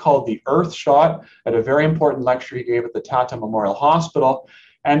what he called the Earth shot at a very important lecture he gave at the Tata Memorial Hospital.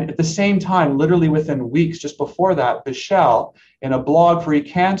 And at the same time, literally within weeks, just before that, Vishal, in a blog for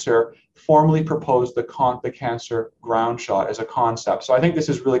eCancer, formally proposed the cancer ground shot as a concept. So I think this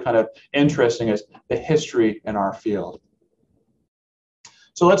is really kind of interesting as the history in our field.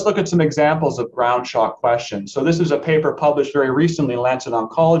 So let's look at some examples of ground shot questions. So this is a paper published very recently in Lancet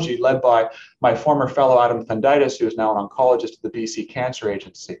Oncology, led by my former fellow Adam Thondaitis, who is now an oncologist at the BC Cancer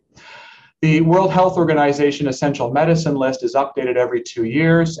Agency. The World Health Organization Essential Medicine list is updated every 2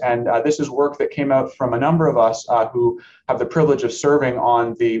 years, and this is work that came out from a number of us who have the privilege of serving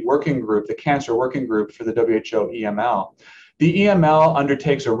on the working group, the cancer working group for the WHO EML. The EML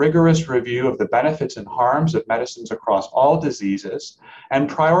undertakes a rigorous review of the benefits and harms of medicines across all diseases and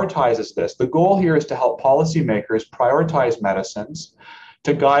prioritizes this. The goal here is to help policymakers prioritize medicines,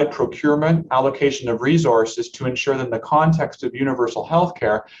 to guide procurement, allocation of resources to ensure that in the context of universal health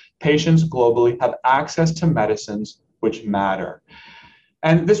care, patients globally have access to medicines which matter.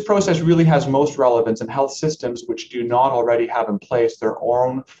 And this process really has most relevance in health systems which do not already have in place their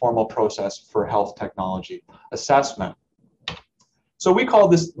own formal process for health technology assessment. So we call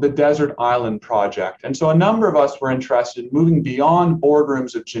this the Desert Island Project. And so a number of us were interested in moving beyond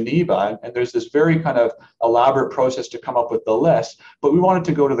boardrooms of Geneva, and there's this very kind of elaborate process to come up with the list, but we wanted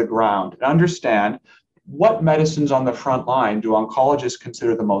to go to the ground and understand what medicines on the front line do oncologists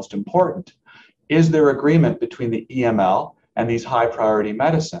consider the most important. Is there agreement between the EML and these high priority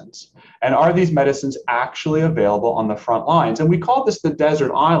medicines? And are these medicines actually available on the front lines? And we call this the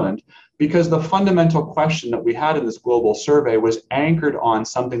Desert Island because the fundamental question that we had in this global survey was anchored on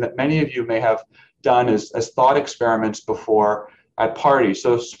something that many of you may have done as thought experiments before at parties.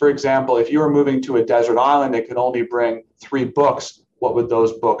 So for example, if you were moving to a desert island that could only bring 3 books, what would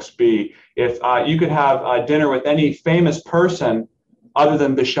those books be? If you could have dinner with any famous person other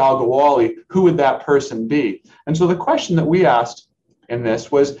than Vishal Gawali, who would that person be? And so the question that we asked in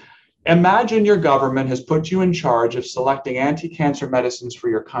this was, imagine your government has put you in charge of selecting anti-cancer medicines for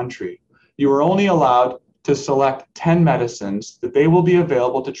your country. You are only allowed to select 10 medicines that they will be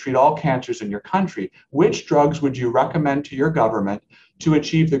available to treat all cancers in your country. Which drugs would you recommend to your government to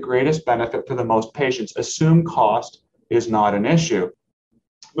achieve the greatest benefit for the most patients? Assume cost is not an issue.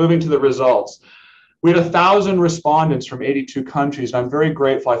 Moving to the results. We had 1,000 respondents from 82 countries, and I'm very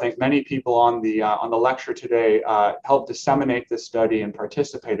grateful. I think many people on the lecture today helped disseminate this study and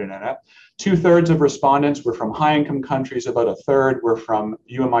participated in it. 2/3 of respondents were from high-income countries, about 1/3 were from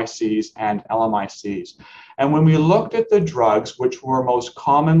UMICs and LMICs. And when we looked at the drugs which were most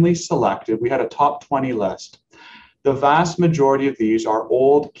commonly selected, we had a top 20 list. The vast majority of these are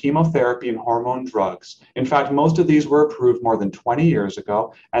old chemotherapy and hormone drugs. In fact, most of these were approved more than 20 years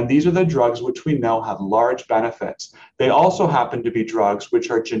ago, and these are the drugs which we know have large benefits. They also happen to be drugs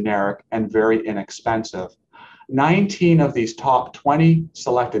which are generic and very inexpensive. 19 of these top 20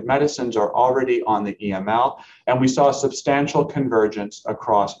 selected medicines are already on the EML, and we saw substantial convergence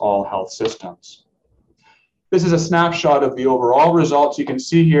across all health systems. This is a snapshot of the overall results. You can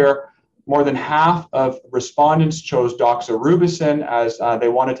see here, more than half of respondents chose doxorubicin as they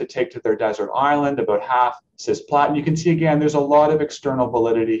wanted to take to their desert island, about half cisplatin. You can see again, there's a lot of external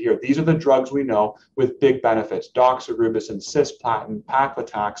validity here. These are the drugs we know with big benefits: doxorubicin, cisplatin,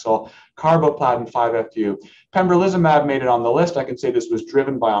 paclitaxel, carboplatin 5-FU. Pembrolizumab made it on the list. I can say this was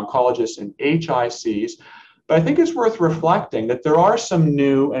driven by oncologists in HICs. But I think it's worth reflecting that there are some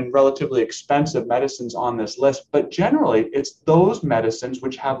new and relatively expensive medicines on this list, but generally it's those medicines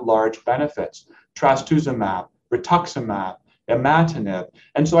which have large benefits: trastuzumab, rituximab, imatinib.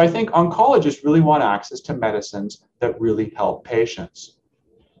 And so I think oncologists really want access to medicines that really help patients.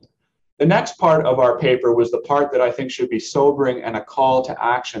 The next part of our paper was the part that I think should be sobering and a call to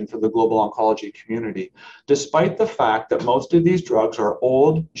action for the global oncology community. Despite the fact that most of these drugs are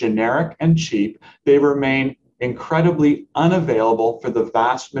old, generic, and cheap, they remain incredibly unavailable for the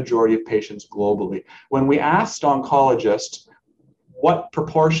vast majority of patients globally. When we asked oncologists what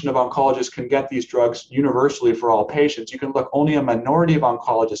proportion of oncologists can get these drugs universally for all patients, you can look, only a minority of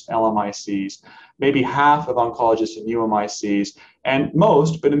oncologists in LMICs, maybe half of oncologists in UMICs, and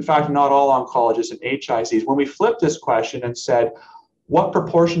most, but in fact not all oncologists in HICs. When we flipped this question and said, what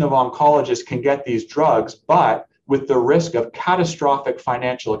proportion of oncologists can get these drugs, but with the risk of catastrophic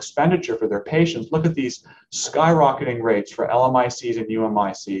financial expenditure for their patients, look at these skyrocketing rates for LMICs and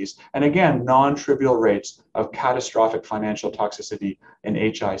UMICs, and again, non-trivial rates of catastrophic financial toxicity in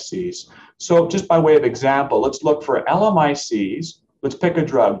HICs. So just by way of example, let's look for LMICs. Let's pick a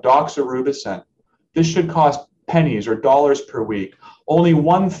drug, doxorubicin. This should cost pennies or dollars per week. Only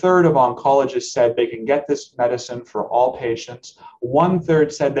 1/3 of oncologists said they can get this medicine for all patients.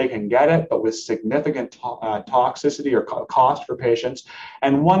 1/3 said they can get it, but with significant toxicity or cost for patients.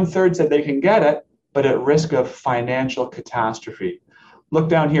 And 1/3 said they can get it, but at risk of financial catastrophe. Look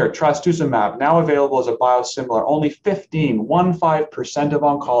down here, trastuzumab, now available as a biosimilar. Only 15% of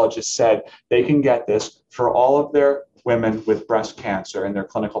oncologists said they can get this for all of their women with breast cancer in their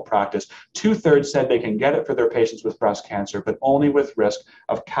clinical practice. 2/3 said they can get it for their patients with breast cancer, but only with risk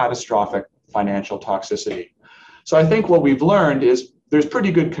of catastrophic financial toxicity. So I think what we've learned is there's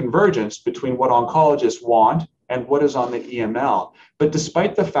pretty good convergence between what oncologists want and what is on the EML. But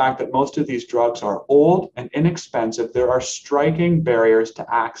despite the fact that most of these drugs are old and inexpensive, there are striking barriers to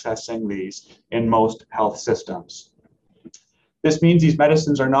accessing these in most health systems. This means these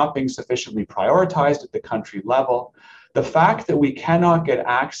medicines are not being sufficiently prioritized at the country level. The fact that we cannot get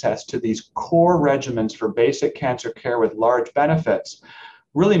access to these core regimens for basic cancer care with large benefits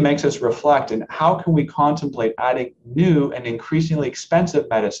really makes us reflect in how can we contemplate adding new and increasingly expensive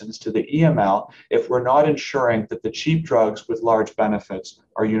medicines to the EML if we're not ensuring that the cheap drugs with large benefits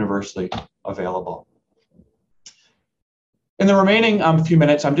are universally available. In the remaining few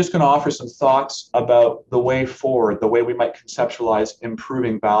minutes, I'm just going to offer some thoughts about the way forward, the way we might conceptualize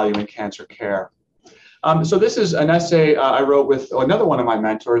improving value in cancer care. So this is an essay I wrote with another one of my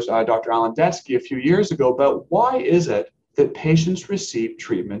mentors, Dr. Alan Detsky, a few years ago about why is it that patients receive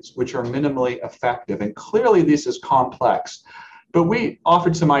treatments which are minimally effective. And clearly this is complex, but we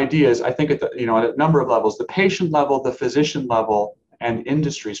offered some ideas, I think at a number of levels, the patient level, the physician level, and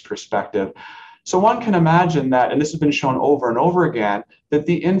industry's perspective. So one can imagine that, and this has been shown over and over again, that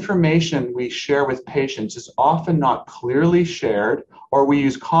the information we share with patients is often not clearly shared, or we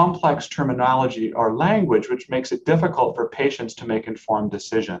use complex terminology or language, which makes it difficult for patients to make informed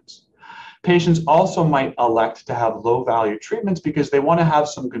decisions. Patients also might elect to have low-value treatments because they want to have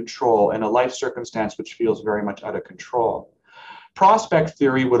some control in a life circumstance which feels very much out of control. Prospect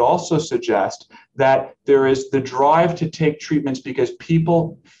theory would also suggest that there is the drive to take treatments because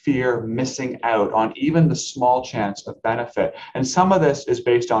people fear missing out on even the small chance of benefit. And some of this is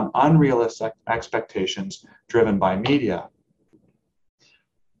based on unrealistic expectations driven by media.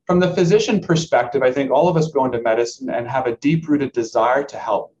 From the physician perspective, I think all of us go into medicine and have a deep-rooted desire to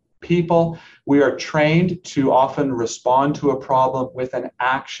help people. We are trained to often respond to a problem with an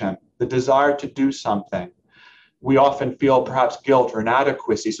action, the desire to do something. We often feel perhaps guilt or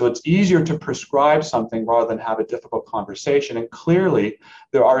inadequacy. So it's easier to prescribe something rather than have a difficult conversation. And clearly,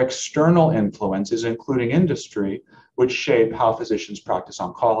 there are external influences, including industry, which shape how physicians practice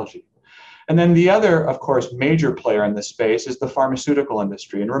oncology. And then the other, of course, major player in this space is the pharmaceutical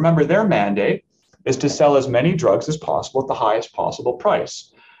industry. And remember, their mandate is to sell as many drugs as possible at the highest possible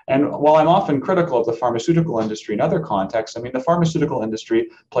price. And while I'm often critical of the pharmaceutical industry in other contexts, I mean, the pharmaceutical industry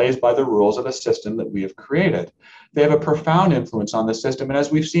plays by the rules of a system that we have created. They have a profound influence on the system. And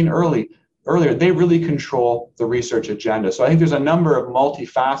as we've seen earlier, they really control the research agenda. So I think there's a number of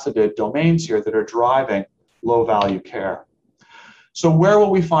multifaceted domains here that are driving low-value care. So where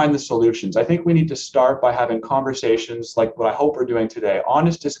will we find the solutions? I think we need to start by having conversations like what I hope we're doing today,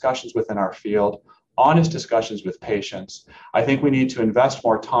 honest discussions within our field, honest discussions with patients. I think we need to invest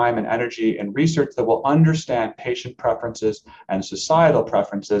more time and energy in research that will understand patient preferences and societal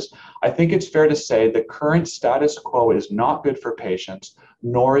preferences. I think it's fair to say the current status quo is not good for patients,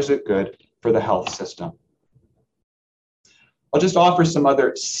 nor is it good for the health system. I'll just offer some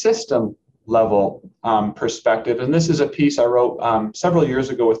other system level perspective. And this is a piece I wrote several years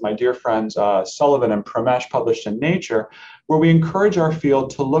ago with my dear friends Sullivan and Pramesh, published in Nature, where we encourage our field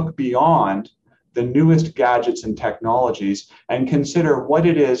to look beyond the newest gadgets and technologies and consider what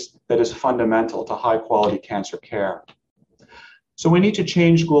it is that is fundamental to high quality cancer care. So we need to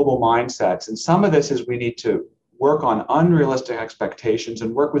change global mindsets. And some of this is we need to work on unrealistic expectations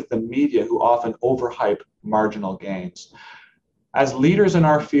and work with the media who often overhype marginal gains. As leaders in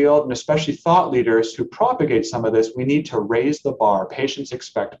our field, and especially thought leaders who propagate some of this, we need to raise the bar. Patients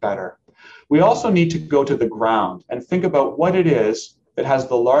expect better. We also need to go to the ground and think about what it is that has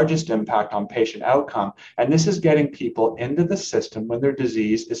the largest impact on patient outcome. And this is getting people into the system when their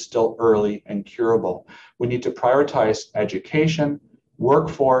disease is still early and curable. We need to prioritize education,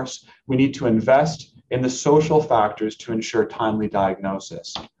 workforce. We need to invest in the social factors to ensure timely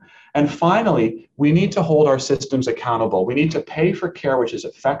diagnosis. And finally, we need to hold our systems accountable. We need to pay for care which is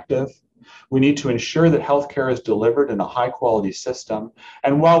effective. We need to ensure that healthcare is delivered in a high-quality system.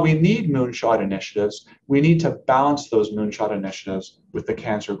 And while we need moonshot initiatives, we need to balance those moonshot initiatives with the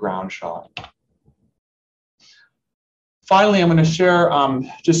cancer ground shot. Finally, I'm going to share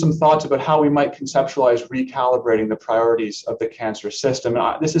just some thoughts about how we might conceptualize recalibrating the priorities of the cancer system.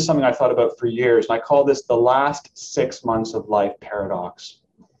 And this is something I thought about for years, and I call this the last 6 months of life paradox.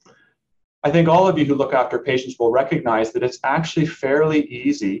 I think all of you who look after patients will recognize that it's actually fairly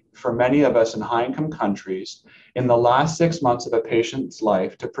easy for many of us in high-income countries in the last 6 months of a patient's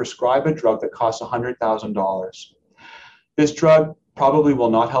life to prescribe a drug that costs $100,000. This drug probably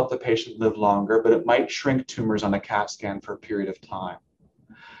will not help the patient live longer, but it might shrink tumors on a CAT scan for a period of time.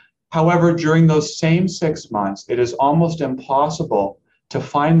 However, during those same 6 months, it is almost impossible to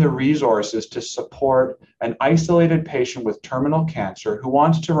find the resources to support an isolated patient with terminal cancer who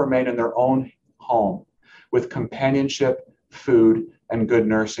wants to remain in their own home with companionship, food, and good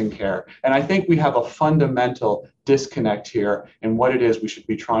nursing care. And I think we have a fundamental disconnect here in what it is we should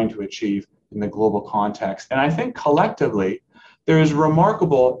be trying to achieve in the global context. And I think collectively, There is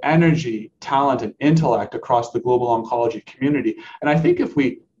remarkable energy, talent, and intellect across the global oncology community. And I think if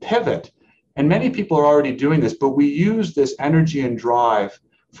we pivot, and many people are already doing this, but we use this energy and drive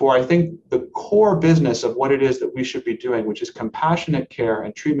for, I think, the core business of what it is that we should be doing, which is compassionate care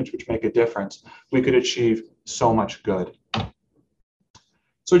and treatments which make a difference, we could achieve so much good.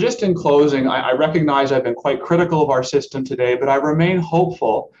 So just in closing, I recognize I've been quite critical of our system today, but I remain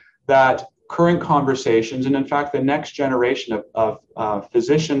hopeful that current conversations, and in fact, the next generation of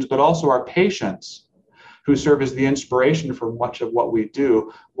physicians, but also our patients who serve as the inspiration for much of what we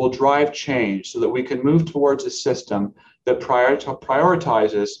do, will drive change so that we can move towards a system that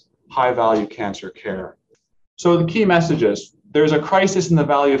prioritizes high-value cancer care. So the key messages: there's a crisis in the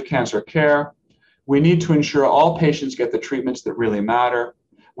value of cancer care. We need to ensure all patients get the treatments that really matter.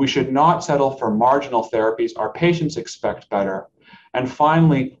 We should not settle for marginal therapies. Our patients expect better. And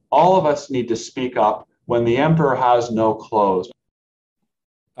finally, all of us need to speak up when the emperor has no clothes.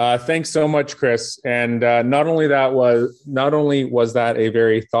 Thanks so much, Chris. And not only was that a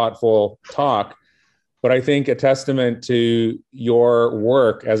very thoughtful talk, but I think a testament to your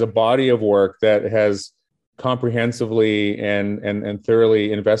work as a body of work that has comprehensively and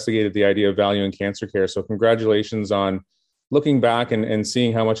thoroughly investigated the idea of value in cancer care. So congratulations on looking back and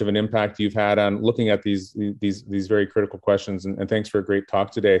seeing how much of an impact you've had on looking at these very critical questions. And thanks for a great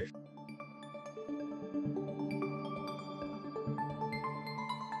talk today.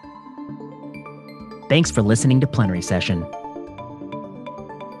 Thanks for listening to Plenary Session.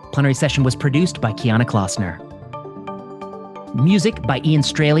 Plenary Session was produced by Kiana Klossner. Music by Ian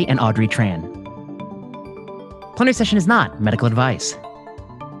Straley and Audrey Tran. Plenary Session is not medical advice.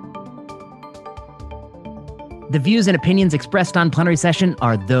 The views and opinions expressed on Plenary Session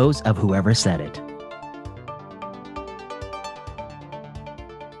are those of whoever said it.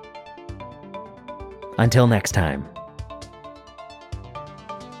 Until next time.